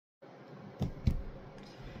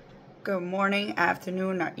Good morning,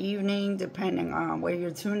 afternoon, or evening, depending on where you're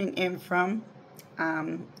tuning in from.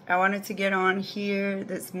 I wanted to get on here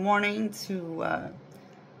this morning to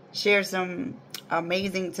share some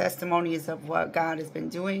amazing testimonies of what God has been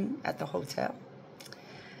doing at the hotel.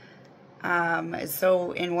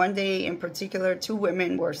 So in one day in particular, two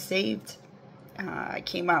women were saved. I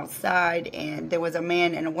came outside and there was a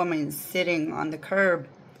man and a woman sitting on the curb.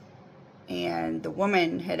 And the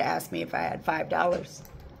woman had asked me if I had $5.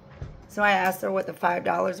 So I asked her what the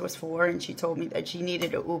 $5 was for, and she told me that she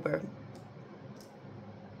needed an Uber.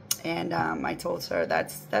 And I told her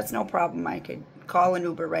that's no problem. I could call an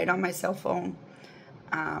Uber right on my cell phone.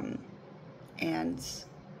 And,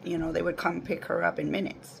 they would come pick her up in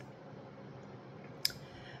minutes.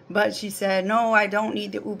 But she said, no, I don't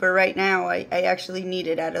need the Uber right now. I actually need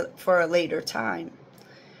it for a later time.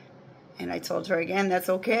 And I told her again, that's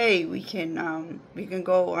okay. We can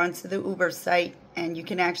go onto the Uber site and you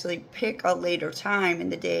can actually pick a later time in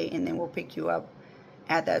the day, and then we'll pick you up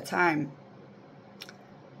at that time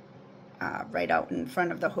right out in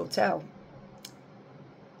front of the hotel.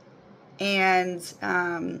 And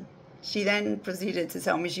she then proceeded to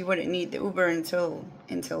tell me she wouldn't need the Uber until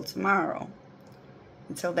tomorrow,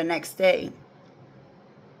 until the next day.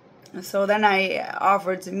 So then I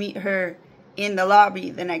offered to meet her in the lobby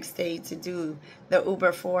the next day to do the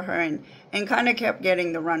Uber for her, and kind of kept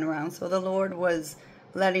getting the runaround. So the Lord was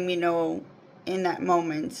letting me know in that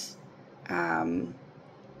moment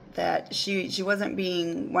that she wasn't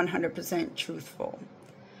being 100% truthful.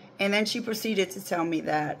 And then she proceeded to tell me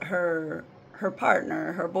that her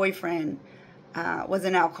partner, her boyfriend, was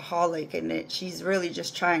an alcoholic, and that she's really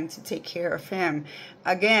just trying to take care of him.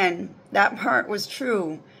 Again, that part was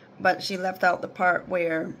true, but she left out the part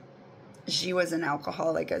where she was an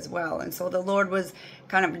alcoholic as well. And so the Lord was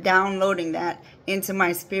kind of downloading that into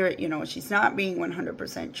my spirit. She's not being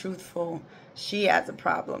 100% truthful. She has a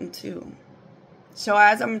problem too. So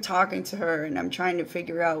as I'm talking to her and I'm trying to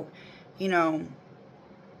figure out,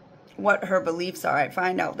 what her beliefs are, I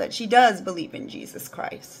find out that she does believe in Jesus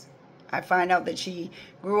Christ. I find out that she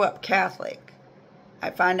grew up Catholic.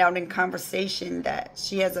 I find out in conversation that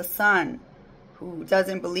she has a son who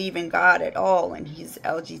doesn't believe in God at all, and he's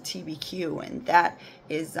LGBTQ, and that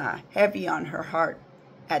is heavy on her heart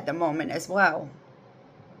at the moment as well.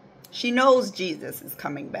 She knows Jesus is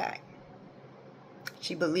coming back.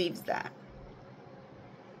 She believes that.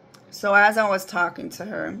 So as I was talking to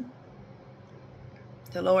her,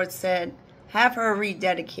 the Lord said, have her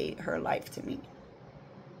rededicate her life to me.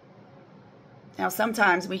 Now,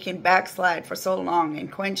 sometimes we can backslide for so long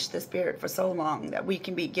and quench the spirit for so long that we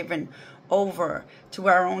can be given over to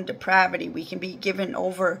our own depravity. We can be given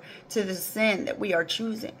over to the sin that we are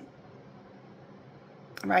choosing.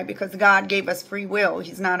 Right? Because God gave us free will.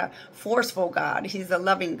 He's not a forceful God. He's a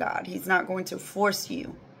loving God. He's not going to force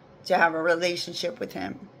you to have a relationship with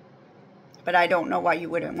him. But I don't know why you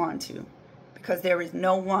wouldn't want to. Because there is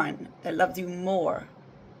no one that loves you more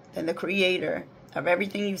than the creator of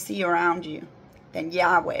everything you see around you, than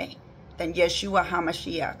Yahweh, than Yeshua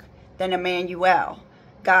HaMashiach, than Emmanuel,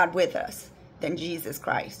 God with us, than Jesus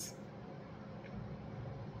Christ.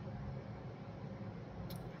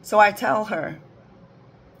 So I tell her,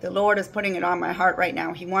 the Lord is putting it on my heart right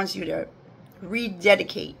now. He wants you to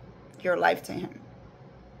rededicate your life to him.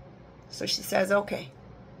 So she says, okay.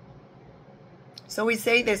 So we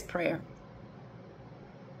say this prayer.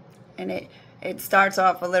 And it starts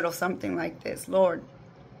off a little something like this. Lord,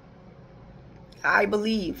 I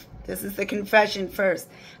believe, this is the confession first,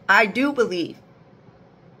 I do believe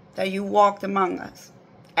that you walked among us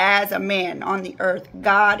as a man on the earth,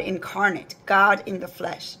 God incarnate, God in the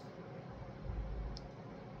flesh,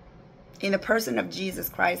 in the person of Jesus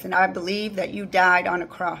Christ. And I believe that you died on a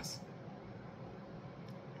cross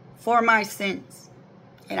for my sins.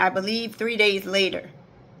 And I believe 3 days later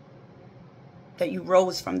that you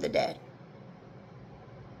rose from the dead.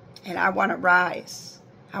 And I want to rise.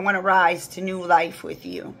 I want to rise to new life with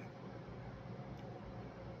you.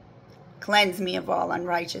 Cleanse me of all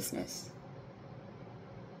unrighteousness.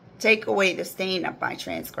 Take away the stain of my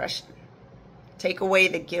transgression. Take away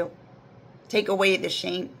the guilt. Take away the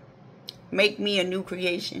shame. Make me a new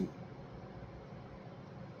creation.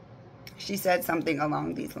 She said something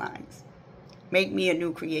along these lines. Make me a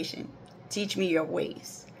new creation. Teach me your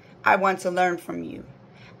ways. I want to learn from you.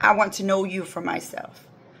 I want to know you for myself.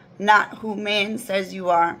 Not who man says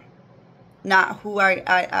you are. Not who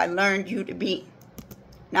I learned you to be.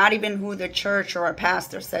 Not even who the church or a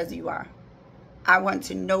pastor says you are. I want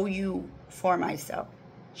to know you for myself.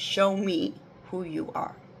 Show me who you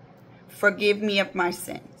are. Forgive me of my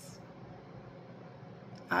sins.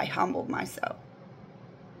 I humbled myself.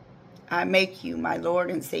 I make you my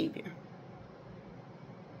Lord and Savior.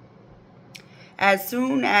 As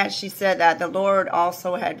soon as she said that, the Lord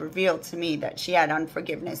also had revealed to me that she had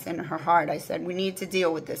unforgiveness in her heart. I said, we need to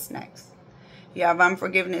deal with this next. You have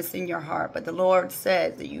unforgiveness in your heart, but the Lord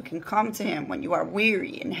says that you can come to him when you are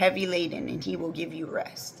weary and heavy laden, and he will give you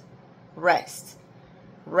rest. Rest.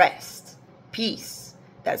 Rest. Peace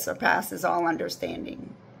that surpasses all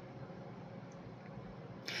understanding.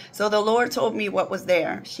 So the Lord told me what was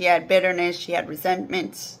there. She had bitterness. She had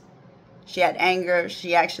resentment. She had anger.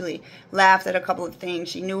 She actually laughed at a couple of things.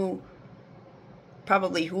 She knew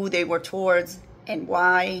probably who they were towards and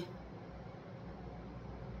why.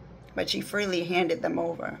 But she freely handed them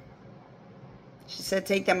over. She said,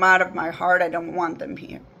 take them out of my heart. I don't want them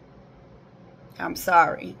here. I'm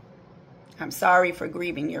sorry. I'm sorry for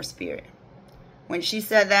grieving your spirit. When she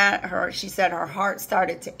said that, she said her heart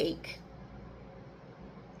started to ache.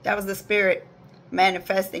 That was the Spirit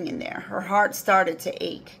manifesting in there. Her heart started to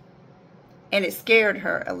ache. And it scared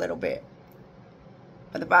her a little bit.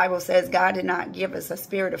 But the Bible says God did not give us a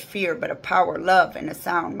spirit of fear, but of power, love, and a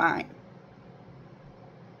sound mind.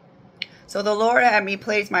 So the Lord had me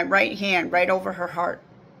place my right hand right over her heart.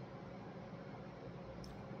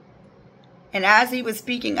 And as he was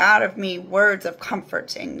speaking out of me words of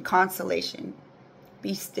comfort and consolation,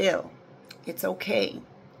 be still. It's okay.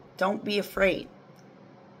 Don't be afraid.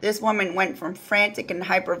 This woman went from frantic and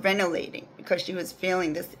hyperventilating because she was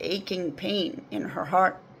feeling this aching pain in her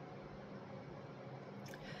heart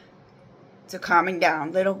to calming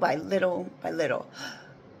down little by little by little.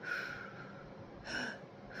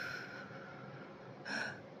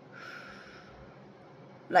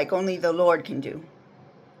 Like only the Lord can do.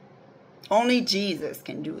 Only Jesus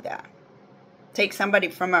can do that. Take somebody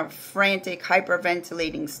from a frantic,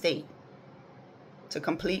 hyperventilating state to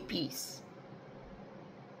complete peace.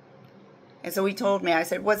 And so he told me, I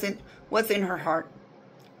said, what's in her heart?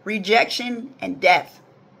 Rejection and death.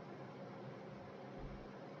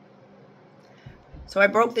 So I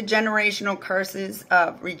broke the generational curses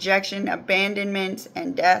of rejection, abandonment,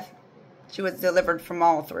 and death. She was delivered from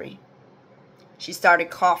all three. She started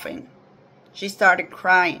coughing. She started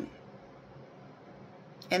crying.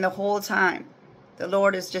 And the whole time, the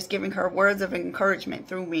Lord is just giving her words of encouragement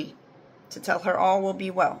through me to tell her all will be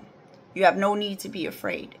well. You have no need to be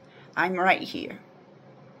afraid. I'm right here.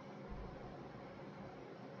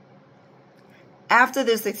 After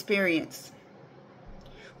this experience,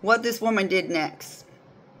 what this woman did next,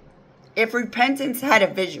 if repentance had a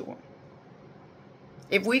visual,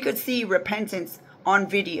 if we could see repentance on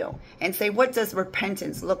video and say, what does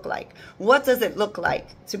repentance look like? What does it look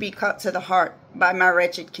like to be cut to the heart by my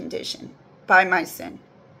wretched condition, by my sin?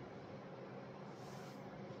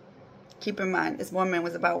 Keep in mind, this woman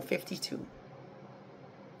was about 52.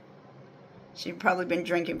 She'd probably been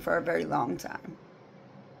drinking for a very long time.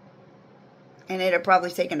 And it had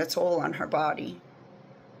probably taken a toll on her body.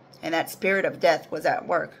 And that spirit of death was at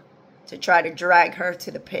work to try to drag her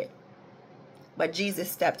to the pit. But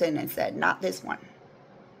Jesus stepped in and said, not this one.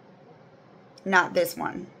 Not this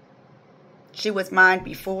one. She was mine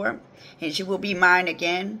before, and she will be mine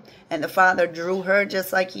again. And the Father drew her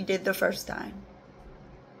just like he did the first time.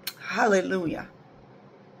 Hallelujah.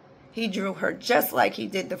 He drew her just like he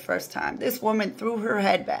did the first time. This woman threw her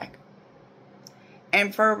head back.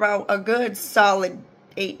 And for about a good solid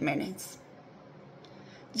 8 minutes,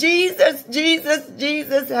 Jesus, Jesus,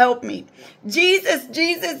 Jesus, help me. Jesus,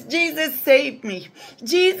 Jesus, Jesus, save me.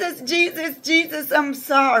 Jesus, Jesus, Jesus, I'm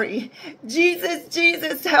sorry. Jesus,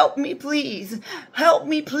 Jesus, help me, please. Help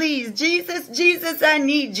me, please. Jesus, Jesus, I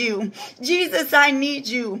need you. Jesus, I need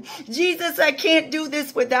you. Jesus, I can't do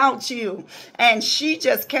this without you. And she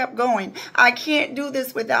just kept going. I can't do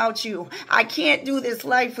this without you. I can't do this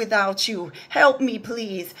life without you. Help me,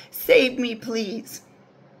 please. Save me, please.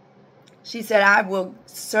 She said, I will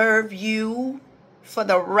serve you for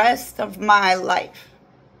the rest of my life.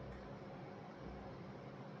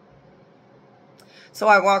 So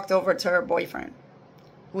I walked over to her boyfriend,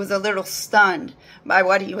 who was a little stunned by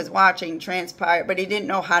what he was watching transpire, but he didn't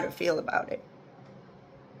know how to feel about it.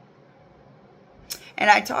 And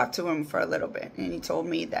I talked to him for a little bit, and he told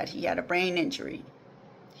me that he had a brain injury.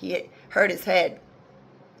 He hurt his head.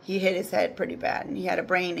 He hit his head pretty bad, and he had a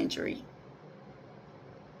brain injury.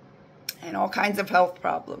 And all kinds of health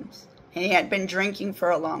problems. And he had been drinking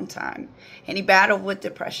for a long time. And he battled with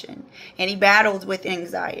depression. And he battled with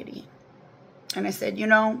anxiety. And I said, you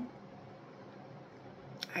know,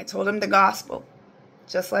 I told him the gospel.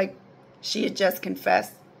 Just like she had just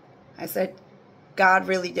confessed. I said, God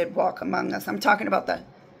really did walk among us. I'm talking about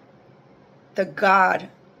the God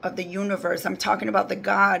of the universe. I'm talking about the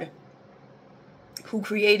God who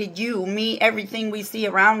created you, me, everything we see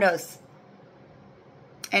around us.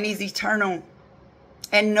 And he's eternal.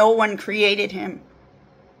 And no one created him.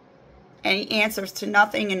 And he answers to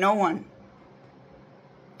nothing and no one.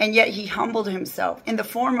 And yet he humbled himself in the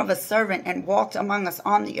form of a servant and walked among us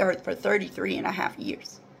on the earth for 33.5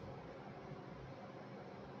 years.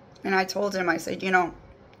 And I told him, I said,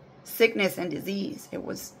 sickness and disease, it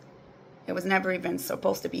was never even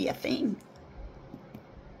supposed to be a thing.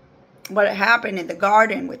 What happened in the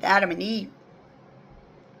garden with Adam and Eve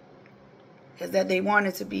is that they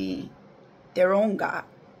wanted to be their own God.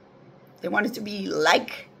 They wanted to be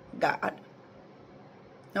like God.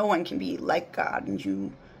 No one can be like God, and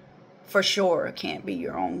you for sure can't be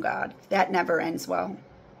your own God. That never ends well.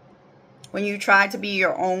 When you try to be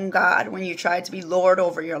your own God, when you try to be Lord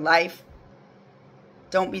over your life,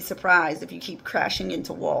 don't be surprised if you keep crashing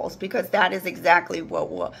into walls, because that is exactly what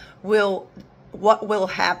will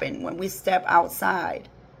happen when we step outside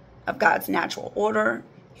of God's natural order,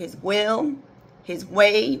 his will, his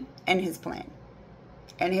way, and his plan.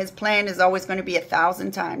 And his plan is always going to be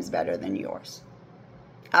 1,000 times better than yours.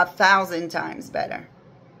 1,000 times better.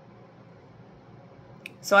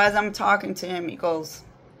 So as I'm talking to him, he goes,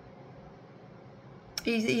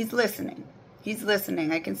 he's listening. He's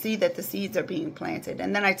listening. I can see that the seeds are being planted.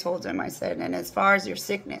 And then I told him, I said, and as far as your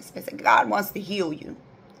sickness, I said, God wants to heal you.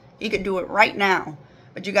 He could do it right now.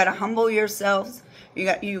 But you got to humble yourselves. You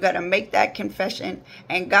got to make that confession.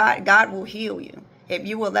 And God will heal you if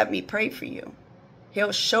you will let me pray for you.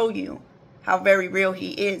 He'll show you how very real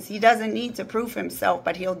he is. He doesn't need to prove himself,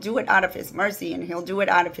 but he'll do it out of his mercy, and he'll do it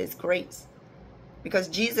out of his grace. Because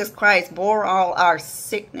Jesus Christ bore all our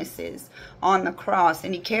sicknesses on the cross,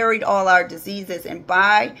 and he carried all our diseases, and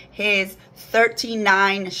by his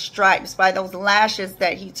 39 stripes, by those lashes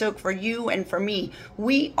that he took for you and for me,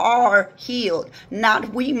 we are healed.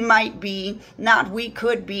 Not we might be, not we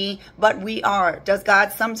could be, but we are. Does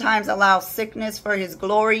God sometimes allow sickness for his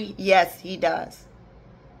glory? Yes, he does.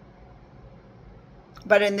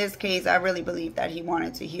 But in this case, I really believe that he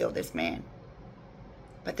wanted to heal this man.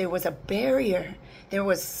 But there was a barrier. There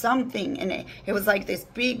was something, and it was like this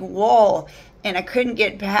big wall, and I couldn't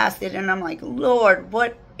get past it. And I'm like, Lord,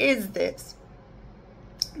 what is this?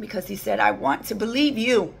 Because he said, I want to believe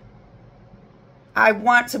you. I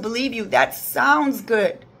want to believe you. That sounds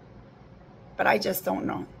good, but I just don't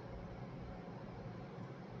know.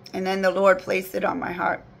 And then the Lord placed it on my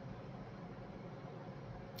heart.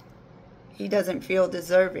 He doesn't feel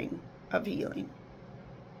deserving of healing.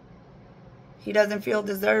 He doesn't feel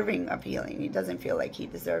deserving of healing. He doesn't feel like he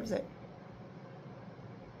deserves it.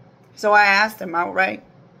 So I asked him outright,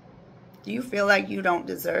 do you feel like you don't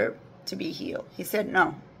deserve to be healed? He said,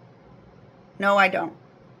 no. No, I don't.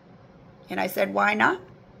 And I said, why not?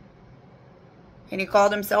 And he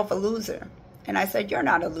called himself a loser. And I said, you're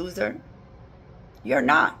not a loser. You're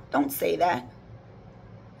not. Don't say that.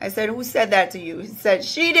 I said, who said that to you? He said,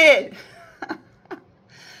 she did.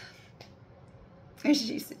 And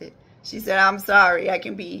she said, I'm sorry. I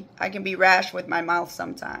can be rash with my mouth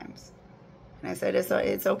sometimes. And I said,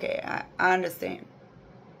 it's okay. I understand.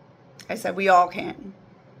 I said, we all can.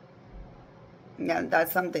 Yeah,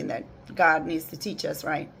 that's something that God needs to teach us,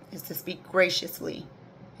 right? Is to speak graciously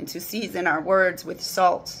and to season our words with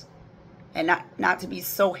salt, and not to be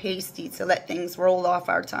so hasty to let things roll off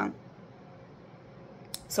our tongue.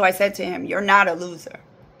 So I said to him, you're not a loser.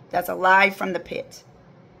 That's a lie from the pit.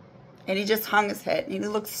 And he just hung his head, and he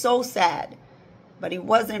looked so sad, but he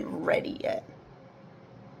wasn't ready yet.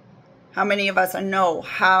 How many of us know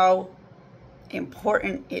how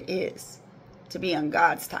important it is to be on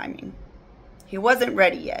God's timing? He wasn't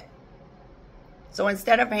ready yet. So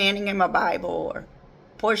instead of handing him a Bible or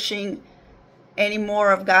pushing any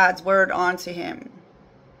more of God's word onto him,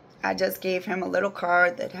 I just gave him a little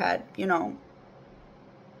card that had,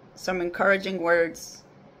 some encouraging words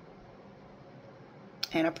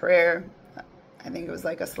and a prayer. I think it was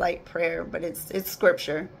like a slight prayer, but it's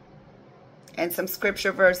scripture. And some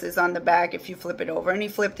scripture verses on the back if you flip it over. And he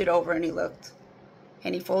flipped it over and he looked.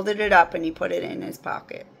 And he folded it up and he put it in his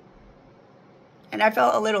pocket. And I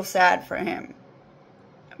felt a little sad for him.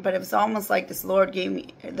 But it was almost like the Lord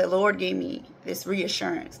gave me this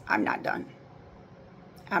reassurance. I'm not done.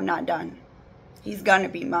 I'm not done. He's gonna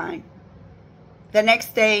be mine. The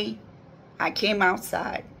next day, I came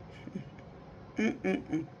outside.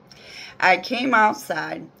 I came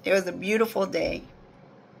outside. It was a beautiful day.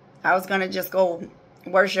 I was going to just go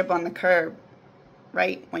worship on the curb,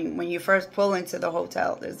 right? When you first pull into the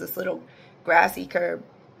hotel, there's this little grassy curb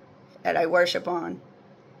that I worship on.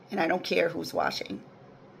 And I don't care who's watching.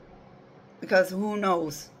 Because who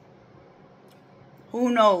knows? Who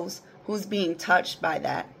knows who's being touched by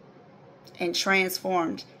that and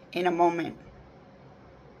transformed in a moment.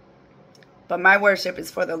 But my worship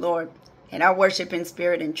is for the Lord, and I worship in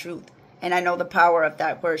spirit and truth, and I know the power of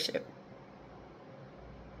that worship.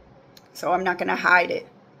 So I'm not going to hide it,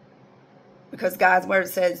 because God's word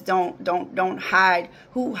says don't hide.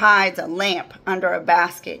 Who hides a lamp under a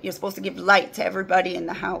basket? You're supposed to give light to everybody in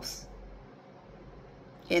the house.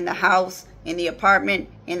 In the house, in the apartment,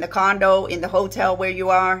 in the condo, in the hotel where you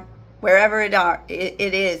are, wherever it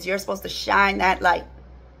is, you're supposed to shine that light.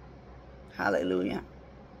 Hallelujah.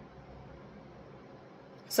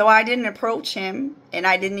 So I didn't approach him, and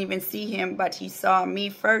I didn't even see him, but he saw me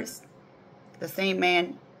first, the same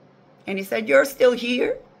man. And he said, "You're still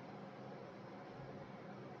here?"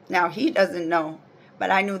 Now, he doesn't know, but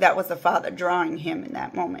I knew that was the Father drawing him in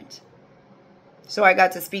that moment. So I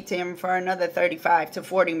got to speak to him for another 35 to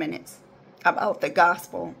 40 minutes about the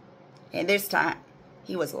gospel. And this time,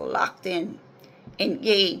 he was locked in,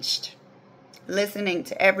 engaged, listening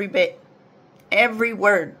to every bit, every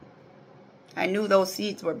word. I knew those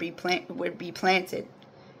seeds would be planted.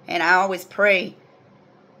 And I always pray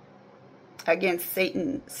against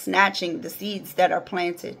Satan snatching the seeds that are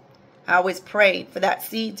planted. I always pray for that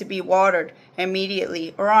seed to be watered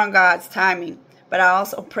immediately or on God's timing. But I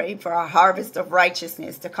also pray for a harvest of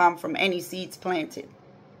righteousness to come from any seeds planted,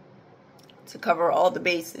 to cover all the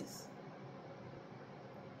bases.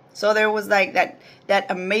 So there was like that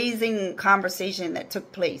amazing conversation that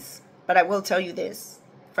took place. But I will tell you this,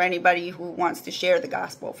 for anybody who wants to share the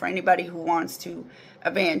gospel, for anybody who wants to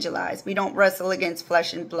evangelize, we don't wrestle against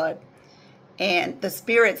flesh and blood. And the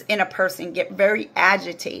spirits in a person get very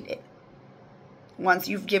agitated once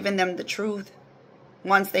you've given them the truth,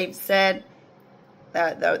 once they've said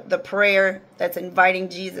the prayer that's inviting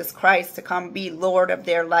Jesus Christ to come be Lord of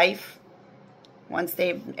their life, once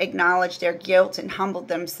they've acknowledged their guilt and humbled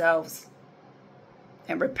themselves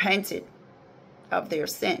and repented of their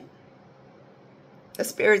sin. The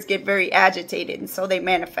spirits get very agitated, and so they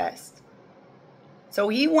manifest. So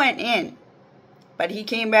he went in, but he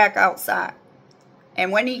came back outside.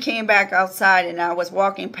 And when he came back outside and I was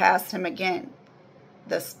walking past him again,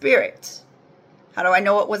 the spirit, how do I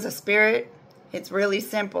know it was a spirit? It's really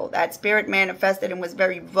simple. That spirit manifested and was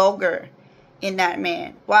very vulgar in that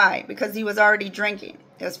man. Why? Because he was already drinking.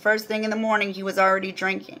 It was first thing in the morning, he was already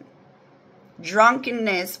drinking.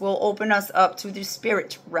 Drunkenness will open us up to the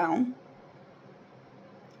spirit realm.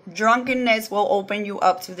 Drunkenness will open you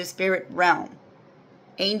up to the spirit realm.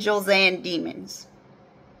 Angels and demons.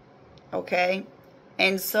 Okay?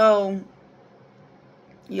 And so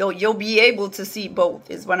you'll be able to see both,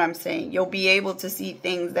 is what I'm saying. You'll be able to see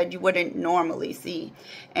things that you wouldn't normally see.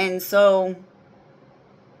 And so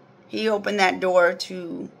he opened that door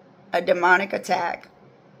to a demonic attack.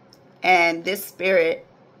 And this spirit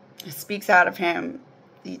speaks out of him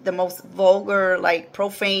the most vulgar, like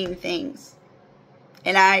profane things.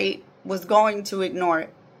 And I was going to ignore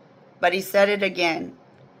it. But he said it again.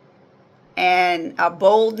 And a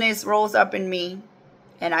boldness rose up in me.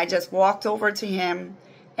 And I just walked over to him.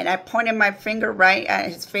 And I pointed my finger right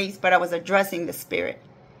at his face. But I was addressing the spirit.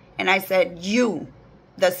 And I said, "You,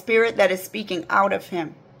 the spirit that is speaking out of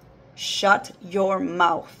him, shut your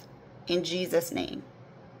mouth in Jesus' name."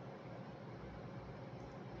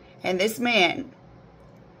 And this man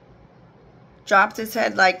dropped his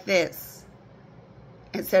head like this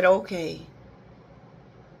and said, "Okay."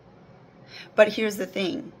 But here's the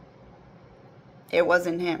thing. It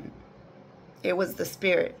wasn't him. It was the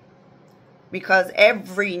spirit. Because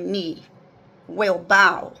every knee will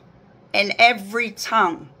bow and every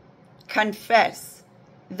tongue confess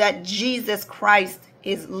that Jesus Christ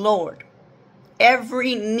is Lord.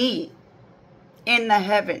 Every knee in the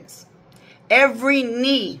heavens, every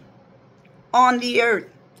knee on the earth,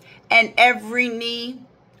 and every knee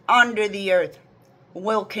under the earth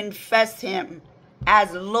will confess him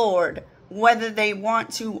as Lord, whether they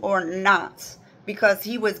want to or not, because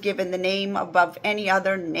he was given the name above any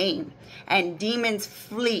other name. And demons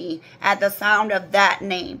flee at the sound of that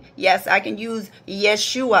name. Yes, I can use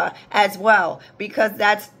Yeshua as well, because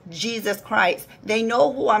that's Jesus Christ. They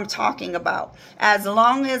know who I'm talking about. As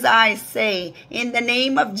long as I say in the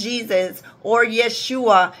name of Jesus or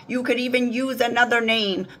Yeshua, you could even use another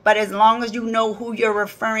name, but as long as you know who you're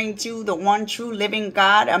referring to, the one true living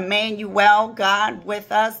God, Emmanuel, God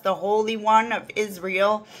with us, the Holy One of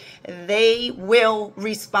Israel, they will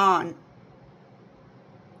respond.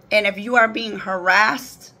 And if you are being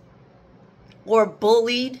harassed or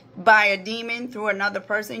bullied by a demon through another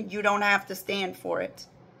person, you don't have to stand for it.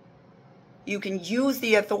 You can use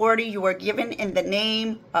the authority you are given in the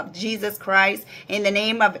name of Jesus Christ, in the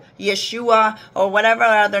name of Yeshua, or whatever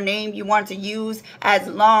other name you want to use, as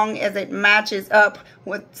long as it matches up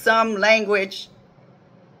with some language.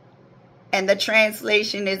 And the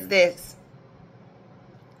translation is this: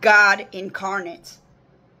 God incarnate.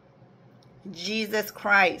 Jesus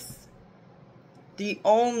Christ, the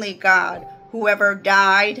only God who ever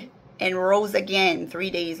died and rose again 3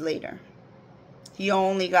 days later. The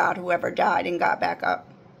only God who ever died and got back up.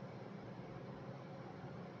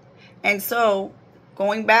 And so,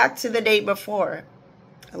 going back to the day before,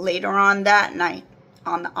 later on that night,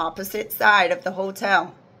 on the opposite side of the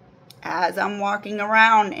hotel, as I'm walking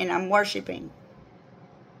around and I'm worshiping,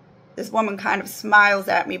 this woman kind of smiles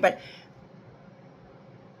at me, but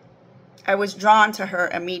I was drawn to her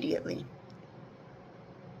immediately.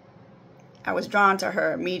 I was drawn to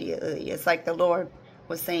her immediately. It's like the Lord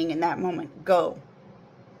was saying in that moment, go.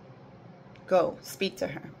 Go, speak to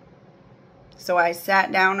her. So I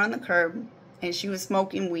sat down on the curb, and she was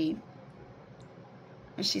smoking weed.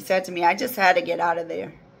 And she said to me, I just had to get out of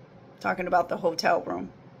there. Talking about the hotel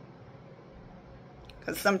room.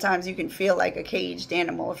 Because sometimes you can feel like a caged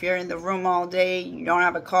animal. If you're in the room all day, you don't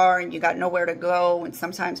have a car, and you got nowhere to go, and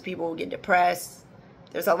sometimes people will get depressed.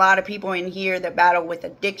 There's a lot of people in here that battle with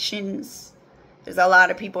addictions. There's a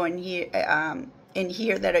lot of people in here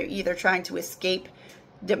that are either trying to escape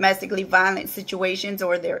domestically violent situations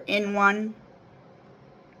or they're in one.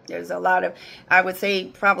 There's a lot of, I would say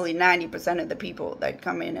probably 90% of the people that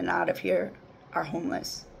come in and out of here are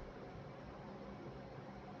homeless.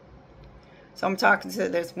 So I'm talking to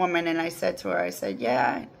this woman, and I said to her, I said,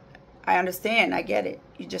 yeah, I understand. I get it.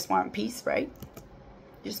 You just want peace, right?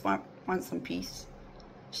 You just want some peace.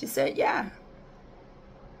 She said, yeah.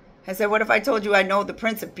 I said, what if I told you I know the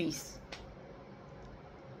Prince of Peace?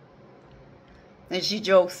 And she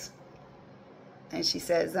jokes. And she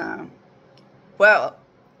says, well,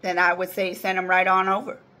 then I would say send him right on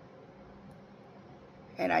over.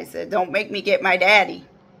 And I said, don't make me get my daddy.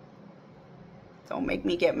 Don't make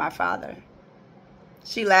me get my father.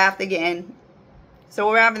 She laughed again. So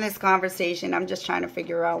we're having this conversation. I'm just trying to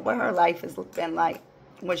figure out what her life has been like,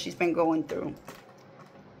 what she's been going through.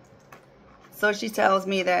 So she tells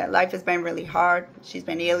me that life has been really hard. She's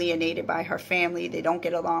been alienated by her family. They don't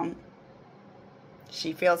get along.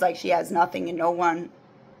 She feels like she has nothing and no one.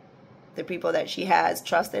 The people that she has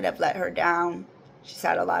trusted have let her down. She's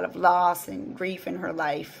had a lot of loss and grief in her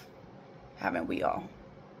life. Haven't we all?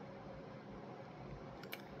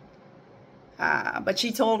 But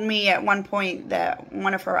she told me at one point that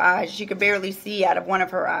one of her eyes, she could barely see out of one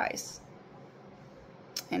of her eyes.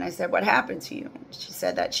 And I said, what happened to you? She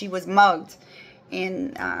said that she was mugged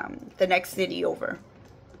in the next city over.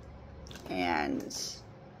 And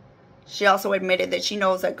she also admitted that she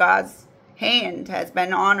knows that God's hand has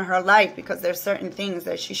been on her life because there's certain things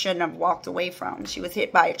that she shouldn't have walked away from. She was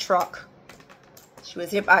hit by a truck. She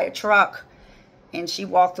was hit by a truck, and she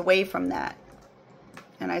walked away from that.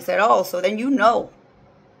 And I said, oh, so then you know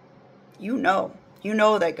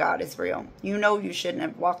that God is real. You know you shouldn't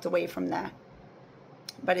have walked away from that.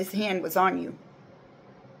 But his hand was on you.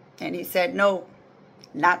 And he said, no,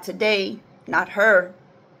 not today, not her.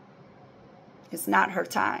 It's not her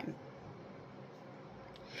time.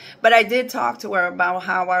 But I did talk to her about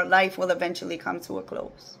how our life will eventually come to a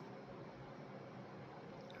close.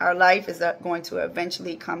 Our life is going to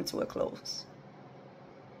eventually come to a close.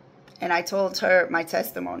 And I told her my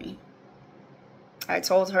testimony. I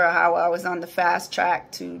told her how I was on the fast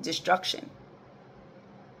track to destruction.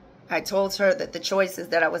 I told her that the choices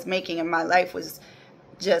that I was making in my life was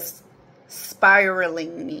just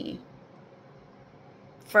spiraling me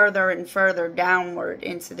further and further downward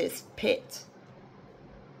into this pit.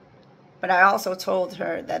 But I also told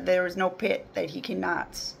her that there is no pit that he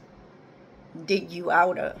cannot dig you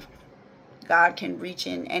out of. God can reach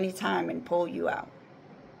in anytime and pull you out.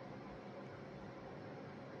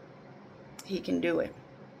 He can do it.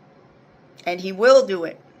 And he will do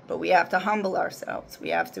it. But we have to humble ourselves. We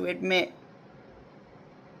have to admit,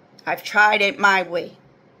 I've tried it my way.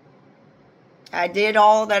 I did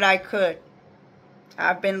all that I could.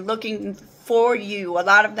 I've been looking for you. A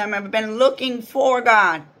lot of them have been looking for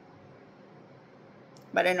God.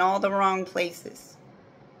 But in all the wrong places.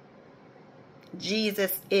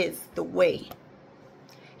 Jesus is the way.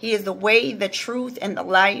 He is the way, the truth, and the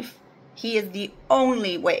life. He is the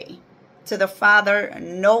only way to the Father.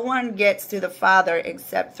 No one gets to the Father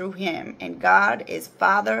except through him. And God is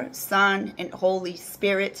Father, Son, and Holy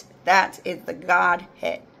Spirit. That is the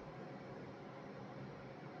Godhead.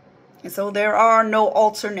 And so there are no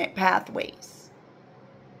alternate pathways.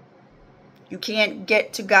 You can't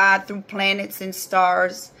get to God through planets and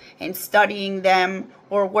stars and studying them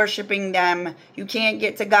or worshiping them. You can't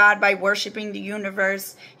get to God by worshiping the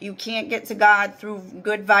universe. You can't get to God through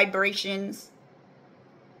good vibrations,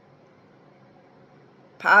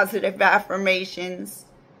 positive affirmations.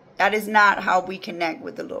 That is not how we connect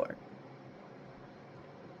with the Lord.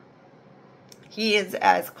 He is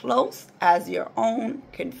as close as your own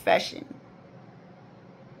confession.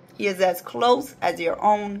 He is as close as your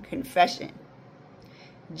own confession.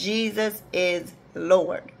 Jesus is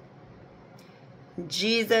Lord.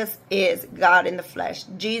 Jesus is God in the flesh.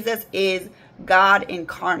 Jesus is God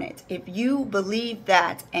incarnate. If you believe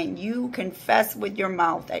that and you confess with your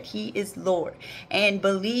mouth that he is Lord and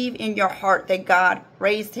believe in your heart that God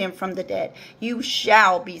raised him from the dead, you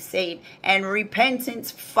shall be saved. And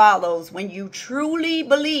repentance follows when you truly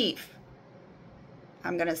believe.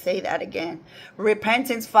 I'm going to say that again.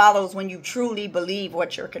 Repentance follows when you truly believe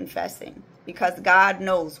what you're confessing, because God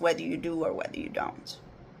knows whether you do or whether you don't.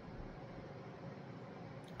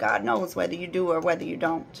 God knows whether you do or whether you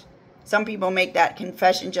don't. Some people make that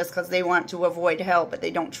confession just because they want to avoid hell, but they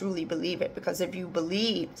don't truly believe it. Because if you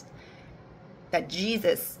believed that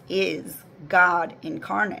Jesus is God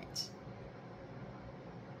incarnate,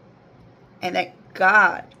 and that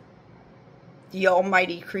God, the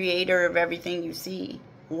almighty creator of everything you see,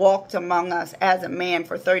 walked among us as a man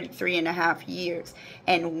for 33 and a half years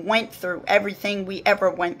and went through everything we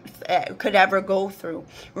could ever go through.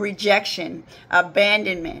 Rejection,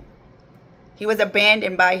 abandonment. He was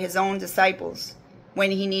abandoned by his own disciples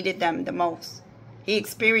when he needed them the most. He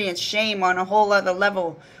experienced shame on a whole other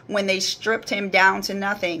level when they stripped him down to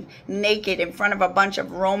nothing, naked in front of a bunch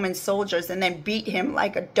of Roman soldiers, and then beat him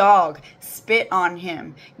like a dog, spit on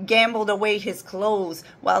him, gambled away his clothes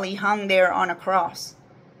while he hung there on a cross.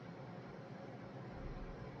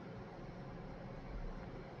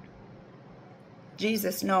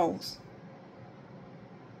 Jesus knows.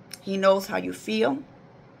 He knows how you feel.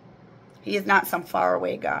 He is not some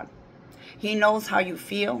faraway God. He knows how you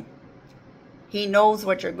feel. He knows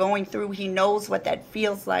what you're going through. He knows what that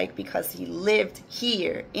feels like, because he lived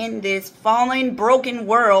here in this fallen, broken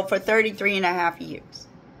world for 33 and a half years.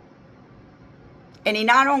 And he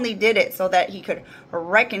not only did it so that he could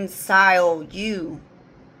reconcile you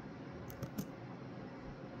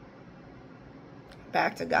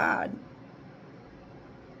back to God,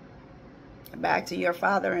 back to your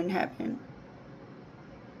Father in heaven,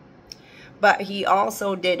 but he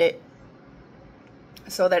also did it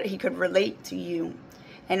so that he could relate to you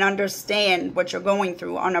and understand what you're going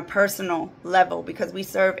through on a personal level, because we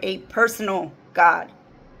serve a personal God.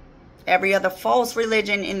 Every other false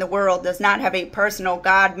religion in the world does not have a personal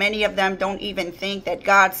God. Many of them don't even think that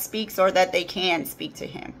God speaks or that they can speak to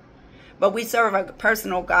him. But we serve a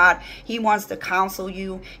personal God. He wants to counsel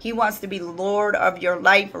you. He wants to be Lord of your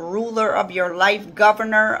life, ruler of your life,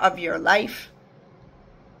 governor of your life.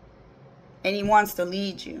 And he wants to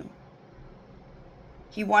lead you.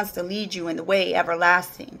 He wants to lead you in the way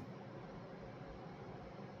everlasting.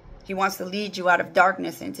 He wants to lead you out of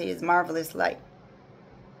darkness into his marvelous light.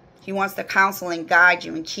 He wants to counsel and guide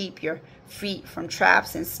you and keep your feet from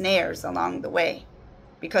traps and snares along the way.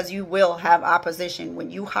 Because you will have opposition.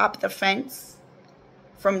 When you hop the fence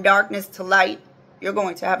from darkness to light, you're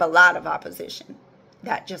going to have a lot of opposition.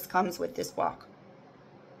 That just comes with this walk.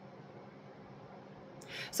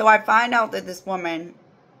 So I find out that this woman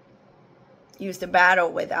used to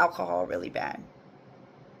battle with alcohol really bad.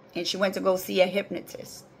 And she went to go see a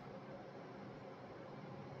hypnotist.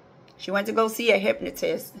 She went to go see a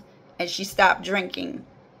hypnotist and she stopped drinking.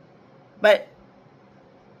 But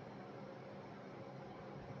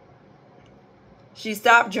she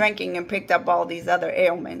stopped drinking and picked up all these other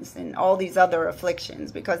ailments and all these other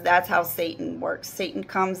afflictions, because that's how Satan works. Satan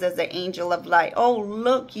comes as an angel of light. Oh,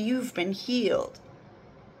 look, you've been healed.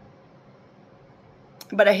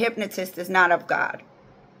 But a hypnotist is not of God.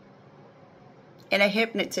 And a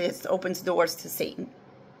hypnotist opens doors to Satan.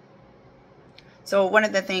 So one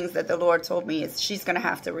of the things that the Lord told me is she's going to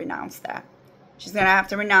have to renounce that. She's going to have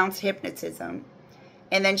to renounce hypnotism.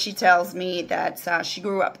 And then she tells me that she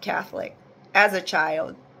grew up Catholic as a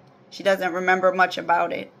child. She doesn't remember much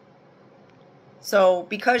about it. So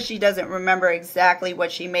because she doesn't remember exactly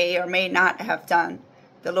what she may or may not have done,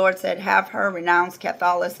 the Lord said, have her renounce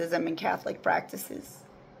Catholicism and Catholic practices.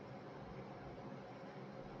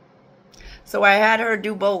 So I had her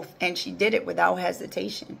do both, and she did it without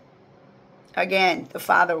hesitation. Again, the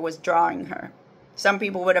Father was drawing her. Some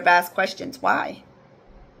people would have asked questions. Why?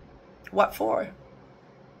 What for?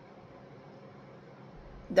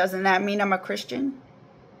 Doesn't that mean I'm a Christian?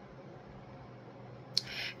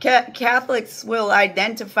 Catholics will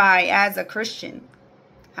identify as a Christian.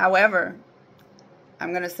 However,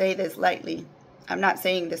 I'm going to say this lightly. I'm not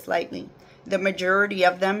saying this lightly. The majority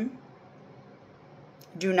of them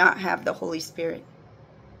do not have the Holy Spirit.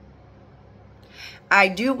 I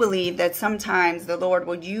do believe that sometimes the Lord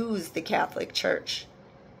will use the Catholic Church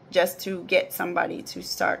just to get somebody to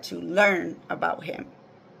start to learn about Him.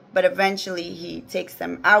 But eventually He takes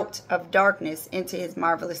them out of darkness into His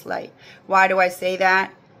marvelous light. Why do I say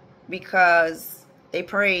that? Because they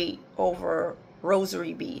pray over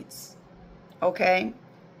rosary beads. Okay?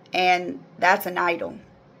 And that's an idol.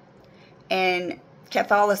 And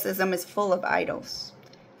Catholicism is full of idols.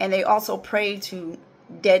 And they also pray to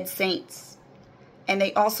dead saints. And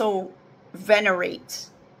they also venerate,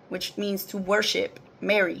 which means to worship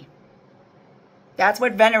Mary. That's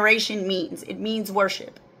what veneration means. It means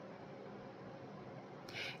worship.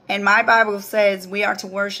 And my Bible says we are to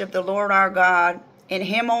worship the Lord our God, and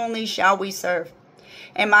Him only shall we serve.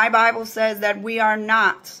 And my Bible says that we are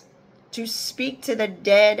not to speak to the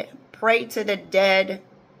dead, pray to the dead,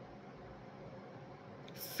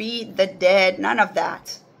 feed the dead, none of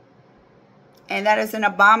that. And that is an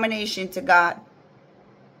abomination to God.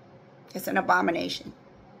 It's an abomination.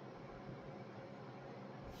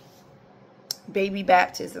 Baby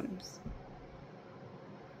baptisms.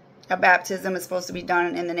 A baptism is supposed to be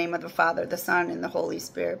done in the name of the Father, the Son, and the Holy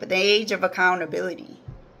Spirit. But the age of accountability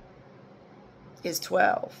is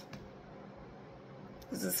 12.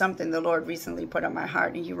 This is something the Lord recently put on my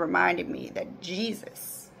heart, and He reminded me that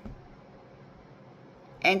Jesus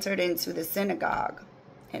entered into the synagogue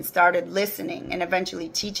and started listening and eventually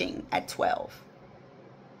teaching at 12.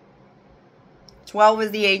 12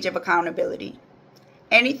 is the age of accountability.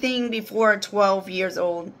 Anything before 12 years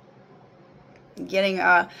old, getting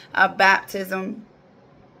a baptism,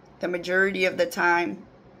 the majority of the time,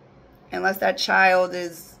 unless that child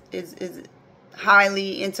is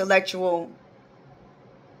highly intellectual,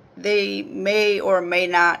 they may or may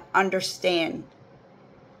not understand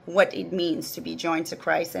what it means to be joined to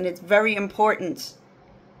Christ. And it's very important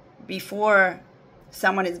before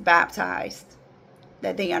someone is baptized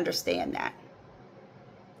that they understand that.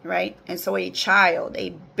 Right? And so a child,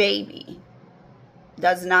 a baby,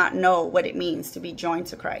 does not know what it means to be joined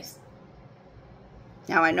to Christ.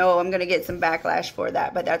 Now, I know I'm going to get some backlash for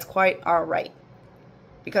that, but that's quite all right.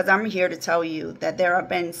 Because I'm here to tell you that there have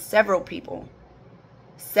been several people,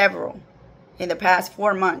 in the past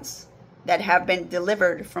 4 months that have been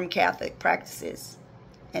delivered from Catholic practices.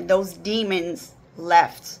 And those demons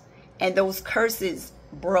left. And those curses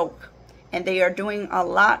broke. And they are doing a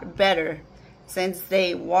lot better since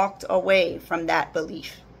they walked away from that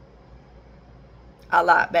belief. A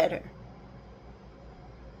lot better.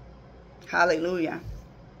 Hallelujah.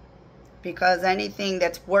 Because anything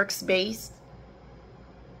that's works-based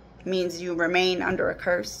means you remain under a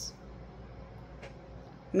curse.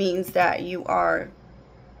 Means that you are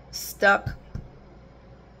stuck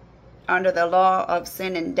under the law of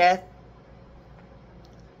sin and death.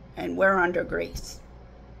 And we're under grace.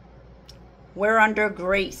 We're under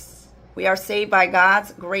grace. We are saved by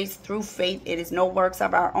God's grace through faith. It is no works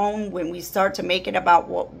of our own. When we start to make it about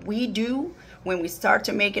what we do, when we start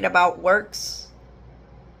to make it about works,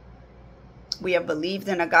 we have believed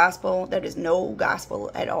in a gospel that is no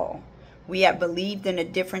gospel at all. We have believed in a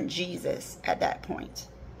different Jesus at that point.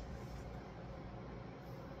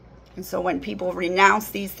 And so when people renounce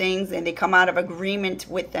these things and they come out of agreement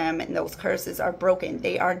with them and those curses are broken,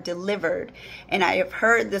 they are delivered. And I have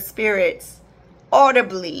heard the spirits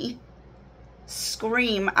audibly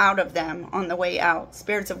scream out of them on the way out.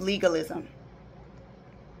 Spirits of legalism.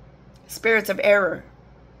 Spirits of error.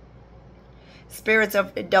 Spirits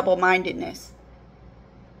of double-mindedness.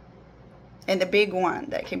 And the big one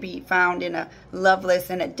that can be found in a loveless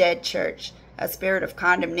and a dead church. A spirit of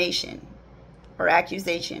condemnation or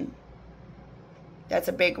accusation. That's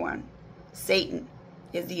a big one. Satan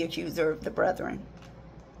is the accuser of the brethren.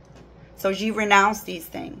 So you renounce these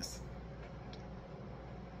things.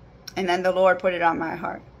 And then the Lord put it on my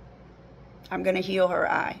heart. I'm going to heal her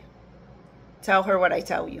eye. Tell her what I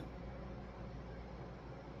tell you.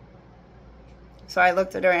 So I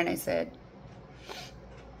looked at her and I said,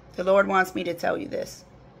 the Lord wants me to tell you this.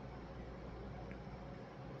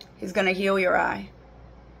 He's going to heal your eye.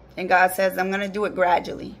 And God says, I'm going to do it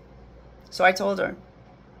gradually. So I told her,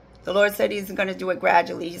 the Lord said He's going to do it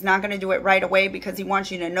gradually. He's not going to do it right away because He wants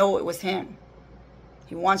you to know it was Him.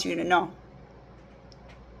 He wants you to know.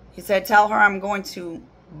 He said, tell her I'm going to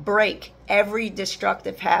break every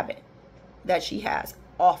destructive habit that she has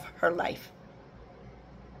off her life.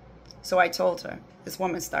 So I told her. This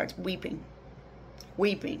woman starts weeping.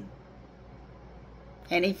 Weeping.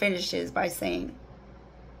 And he finishes by saying,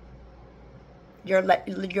 your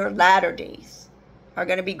latter days are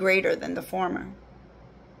going to be greater than the former.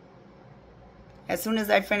 As soon as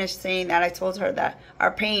I finished saying that, I told her that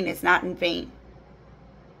our pain is not in vain.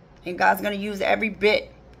 And God's going to use every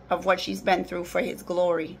bit of what she's been through for his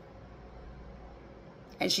glory.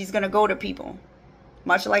 And she's going to go to people,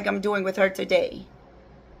 much like I'm doing with her today.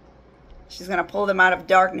 She's going to pull them out of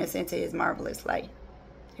darkness into his marvelous light.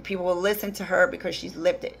 And people will listen to her because she's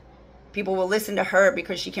lived it. People will listen to her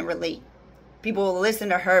because she can relate. People will listen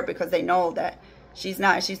to her because they know that she's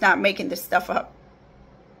not making this stuff up.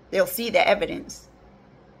 They'll see the evidence.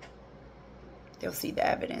 They'll see the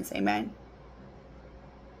evidence. Amen.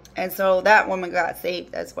 And so that woman got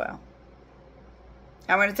saved as well.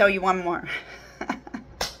 I'm going to tell you one more.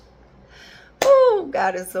 Oh,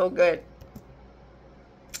 God is so good.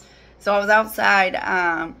 So I was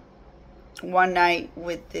outside one night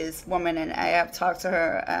with this woman, and I have talked to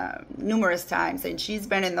her numerous times, and she's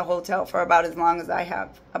been in the hotel for about as long as I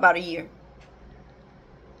have, about a year.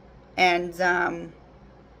 And,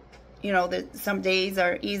 you know, some days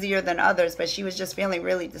are easier than others, but she was just feeling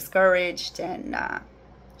really discouraged, and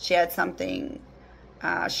she had something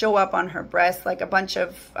show up on her breast, like a bunch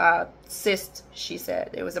of cysts, she said.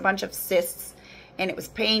 It was a bunch of cysts, and it was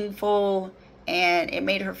painful, and it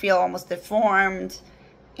made her feel almost deformed,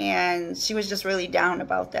 and she was just really down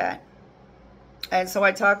about that. And so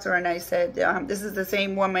I talked to her, and I said, this is the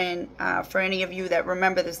same woman, for any of you that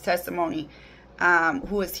remember this testimony,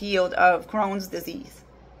 who was healed of Crohn's disease.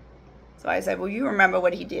 So I said, well, you remember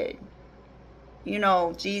what he did. You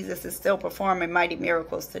know, Jesus is still performing mighty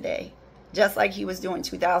miracles today, just like he was doing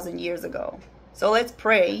 2,000 years ago. So let's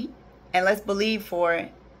pray, and let's believe for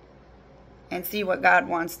it, and see what God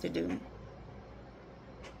wants to do.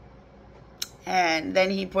 And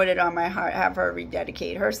then he put it on my heart, have her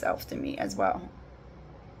rededicate herself to me as well.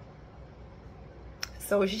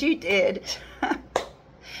 So she did.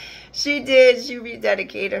 She did. She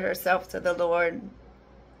rededicated herself to the Lord.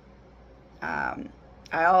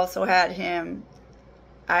 I also had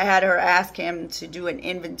her ask him to do an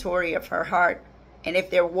inventory of her heart. And if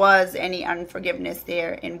there was any unforgiveness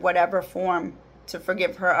there, in whatever form, to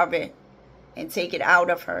forgive her of it and take it out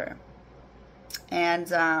of her.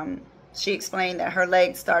 And she explained that her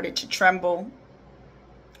legs started to tremble,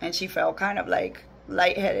 and she felt kind of like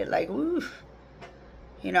lightheaded, like, ooh,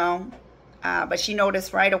 you know. But she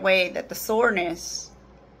noticed right away that the soreness,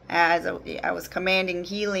 as I was commanding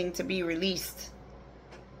healing to be released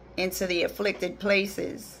into the afflicted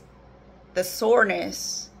places, the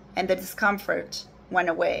soreness and the discomfort went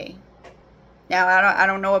away. Now, I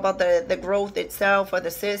don't know about the growth itself or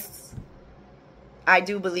the cysts. I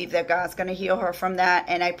do believe that God's going to heal her from that.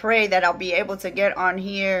 And I pray that I'll be able to get on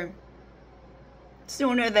here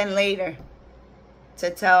sooner than later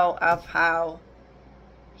to tell of how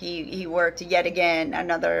he worked yet again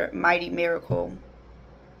another mighty miracle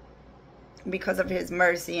because of his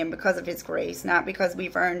mercy and because of his grace. Not because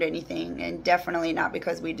we've earned anything, and definitely not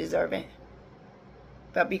because we deserve it,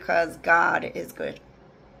 but because God is good.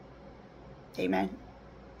 Amen.